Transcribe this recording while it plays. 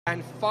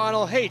And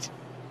final heat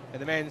in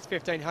the men's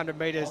 1500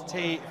 metres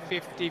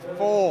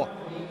T54.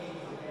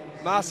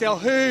 Marcel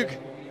Hug,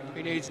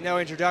 who needs no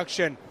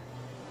introduction,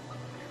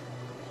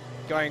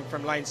 going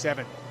from lane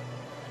 7.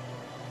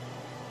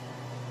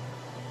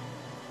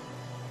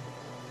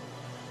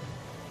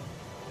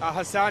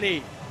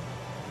 ALHOSANI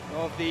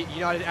of the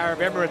United Arab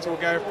Emirates will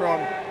go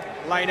from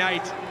lane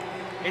 8.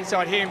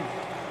 Inside him,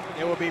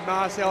 there will be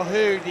Marcel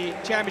Hug, the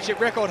championship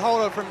record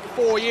holder from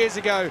 4 years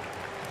ago.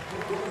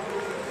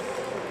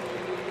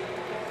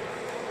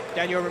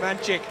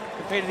 ROMANCHUK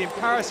competed in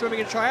para swimming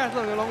and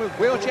triathlon along with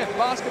wheelchair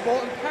basketball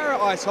and para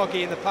ice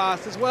hockey in the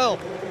past as well.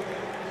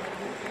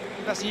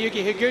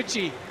 Msayuki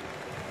HIGUCHI,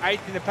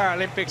 8th in the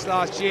Paralympics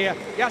last year.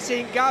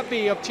 Yassine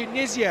GHARBI of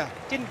Tunisia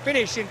didn't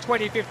finish in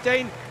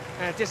 2015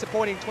 and a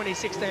disappointing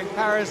 2016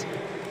 paras.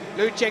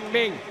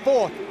 Chengming,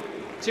 4th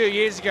 2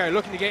 years ago,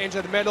 looking to get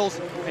into the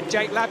medals. And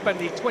LAPPIN,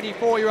 the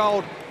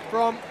 24-year-old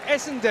from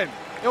Essendon.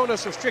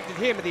 Illness restricted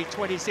him at the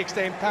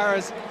 2016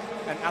 paras.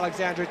 And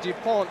Alexandre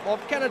DUPONT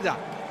of Canada,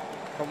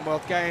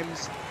 Commonwealth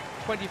Games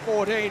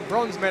 2014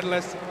 bronze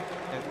medalist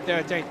and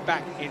 13th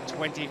back in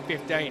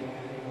 2015.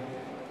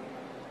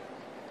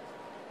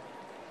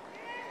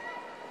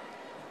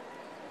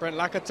 Brent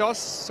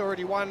Lakatos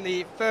already won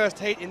the first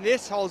heat in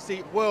this, holds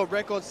the world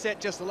record set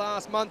just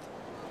last month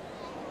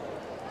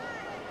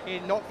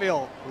in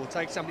Knoxville. Will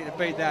take something to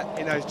beat that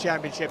in those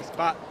championships,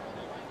 but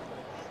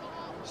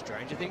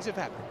stranger things have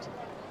happened.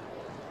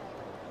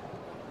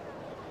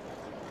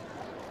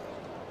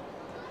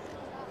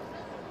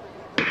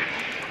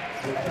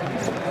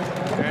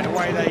 And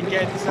away they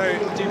get, so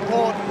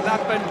DuPont,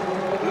 LAPPIN,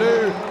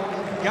 LIU,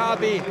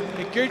 GHARBI,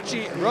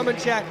 HIGUCHI,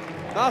 ROMANCHUK,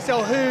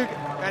 Marcel Hug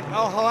and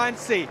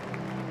ALHOSANI.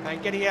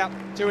 And getting out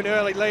to an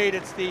early lead,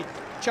 it's the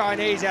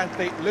Chinese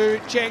athlete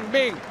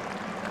Chengming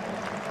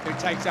who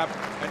takes up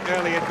an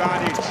early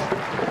advantage.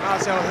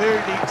 Marcel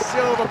Hug, the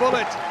silver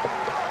bullet,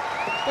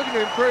 looking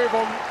to improve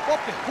on what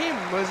for him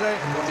was a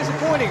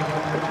disappointing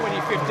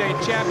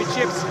 2015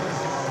 championships.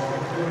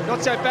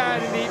 Not so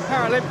bad in the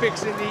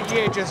Paralympics in the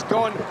year just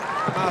gone.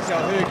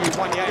 Marcel Hug, who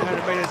won the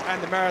 800 metres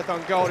and the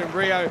marathon gold in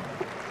Rio.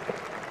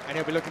 And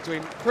he'll be looking to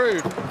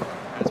improve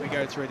as we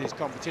go through this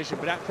competition.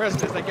 But at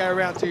present, as they go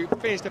around to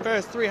finish the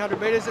first 300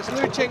 metres, it's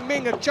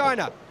Chengming of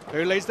China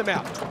who leads them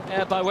out.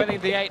 Yeah, by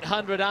winning the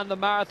 800 and the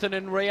marathon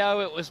in Rio,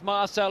 it was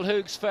Marcel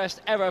Hug's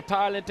first ever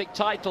Paralympic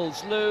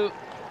titles. Liu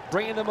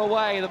bringing them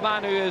away, the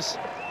man who has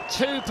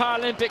 2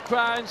 Paralympic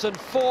crowns and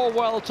 4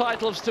 world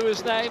titles to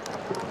his name.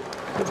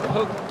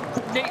 Hug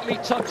neatly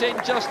tucked in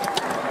just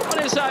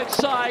on his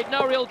outside.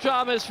 No real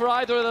dramas for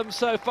either of them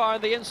so far.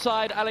 On the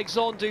inside,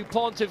 Alexandre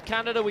DuPont of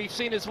Canada. We've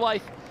seen his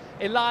wife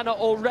Ilana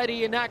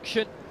already in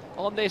action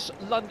on this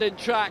London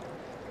track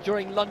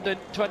during London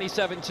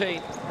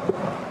 2017.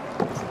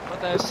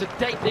 But they're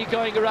sedately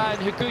going around.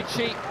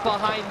 HIGUCHI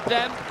behind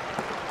them.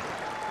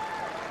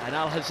 And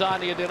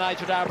ALHOSANI of the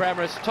United Arab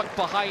Emirates tucked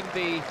behind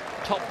the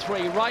top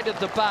 3 right at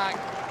the back.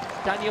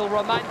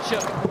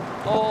 ROMANCHUK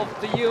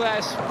of the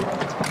US,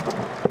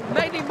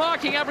 mainly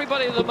marking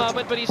everybody at the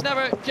moment, but he's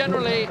never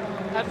generally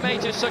had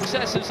major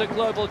successes at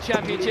global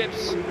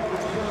championships.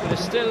 But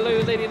it's still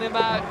Liu leading them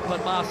out,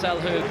 but Marcel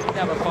Hug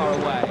never far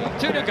away.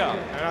 2 to go.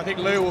 And I think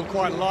Liu will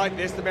quite like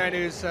this. The man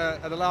who's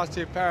at the last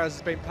 2 paras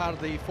has been part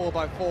of the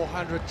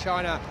 4x400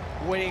 China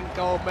winning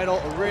gold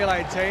medal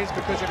relay teams,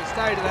 because if it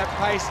stayed at that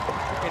pace,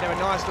 he'd have a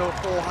nice little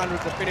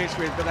 400 to finish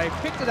with. But they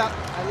picked it up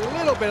a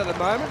little bit at the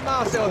moment.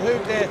 Marcel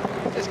Hug there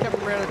just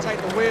coming around to take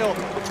the wheel,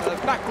 the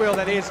back wheel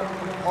that is,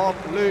 of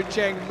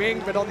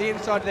Chengming. But on the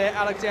inside there,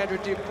 Alexandre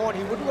DuPont,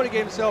 he wouldn't want to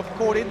get himself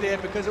caught in there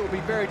because it would be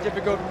very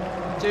difficult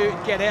to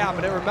get out.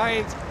 But it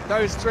remains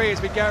those 3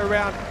 as we go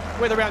around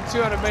with around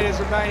 200 metres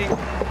remaining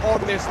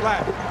on this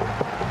lap.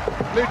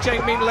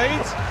 Chengming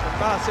leads,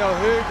 Marcel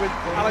Hug with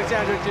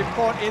Alexandre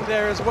DuPont in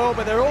there as well,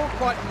 but they're all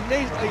quite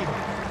neatly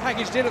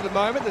packaged in at the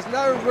moment. There's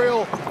no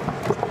real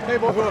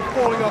people who are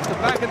falling off the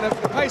back, and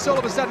the pace all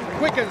of a sudden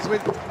quickens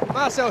with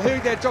Marcel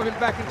Hug there dropping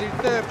back into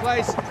 3rd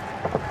place,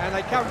 and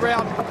they come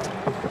round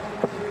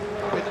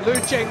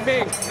with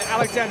Chengming and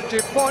Alexandre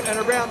DuPont, and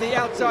around the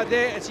outside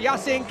there it's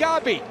Yassine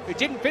GHARBI, who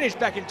didn't finish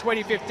back in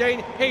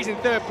 2015. He's in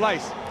 3rd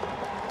place.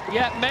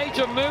 Yeah,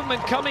 major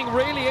movement coming,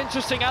 really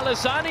interesting.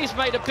 ALHOSANI's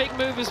made a big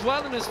move as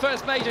well in his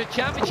first major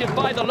championship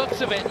by the looks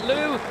of it.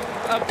 Liu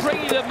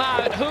bringing them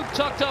out. Hug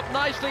tucked up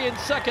nicely in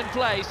 2nd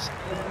place.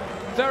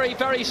 Very,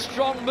 very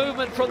strong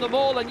movement from them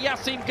all. And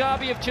Yassine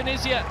GHARBI of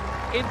Tunisia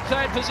in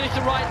 3rd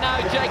position right now.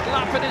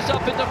 LAPPIN is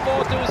up into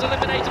 4th, who was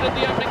eliminated in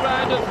the opening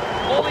round of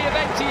all the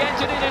events he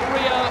entered in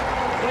Rio.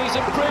 But he's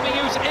improving.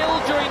 He was ill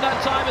during that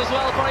time as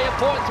well, very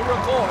important to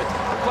report.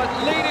 But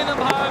leading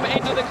them home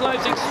into the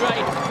closing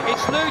straight.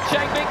 It's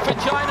Chengming for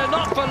China,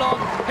 not for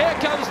long. Here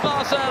comes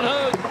Marcel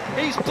Hug.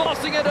 He's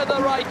bossing it at the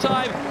right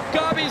time.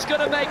 GHARBI's going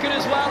to make it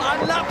as well.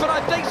 And LAPPIN,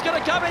 I think, is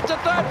going to come into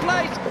 3rd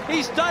place.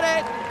 He's done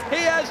it.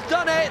 He has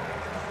done it.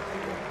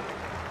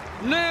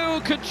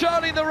 Liu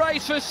controlling the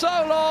race for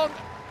so long,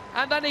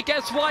 and then he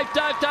gets wiped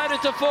out down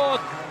into 4th.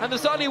 And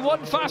there's only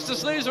one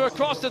fastest loser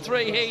across the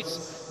 3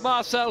 heats,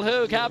 Marcel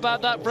Hug. How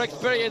about that for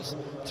experience?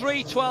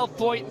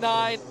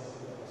 3:12.9.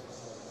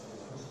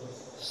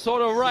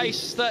 Sort of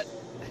race that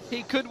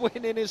he could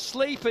win in his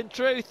sleep, in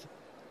truth.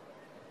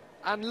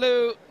 And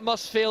Liu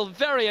must feel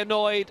very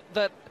annoyed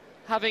that,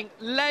 having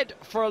led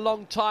for a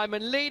long time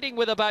and leading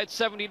with about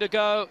 70 to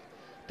go,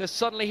 that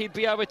suddenly he'd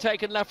be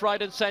overtaken left,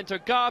 right and centre.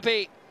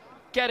 GHARBI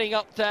getting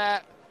up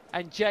there,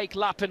 and Jake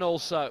Lappin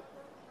also.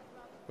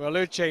 Well,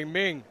 Liu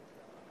Chengming,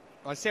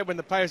 I said when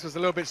the pace was a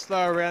little bit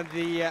slow around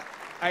the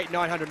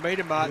 800-900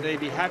 metre mark that he'd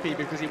be happy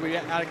because he'd be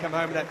able to come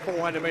home with that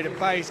 400 metre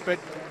pace, but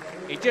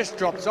he just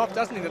drops off,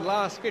 doesn't he? The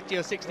last 50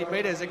 or 60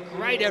 metres, a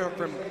great effort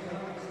from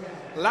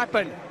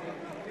Lappin.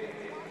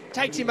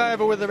 Takes him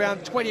over with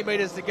around 20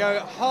 metres to go,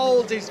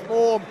 holds his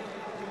form.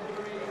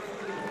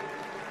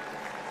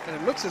 And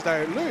it looks as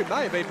though Liu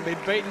may have even been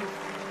beaten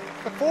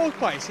for 4th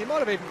place. He might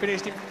have even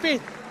finished in 5th,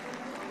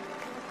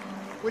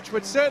 which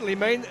would certainly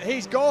mean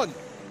he's gone.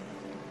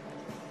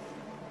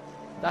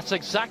 That's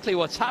exactly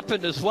what's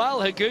happened as well.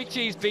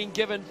 Higuchi's been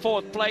given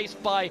 4th place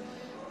by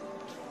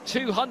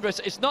 200.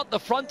 It's not the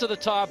front of the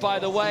tyre, by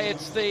the way.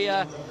 It's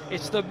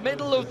the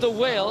middle of the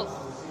wheel.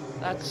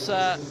 That's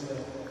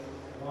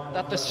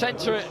that the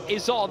centre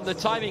is on. The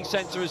timing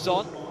centre is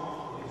on.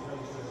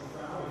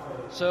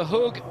 So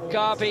Hug,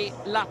 GHARBI,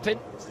 Lappin,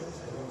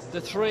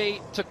 the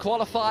 3 to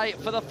qualify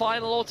for the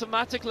final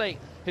automatically.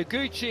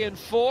 Higuchi in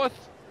 4th,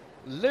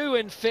 Liu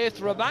in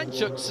 5th,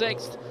 ROMANCHUK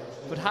 6th.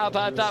 But how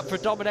about that for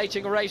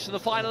dominating a race in the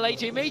final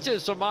 80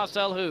 metres for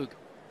Marcel Hug?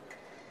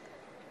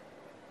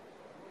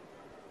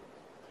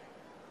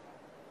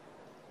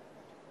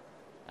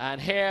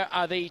 And here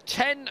are the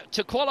 10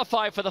 to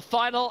qualify for the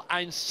final,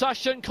 and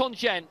Sachin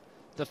Kongen,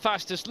 the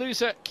fastest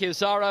loser,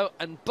 Kirzaro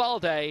and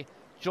Balde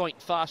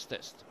joint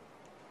fastest.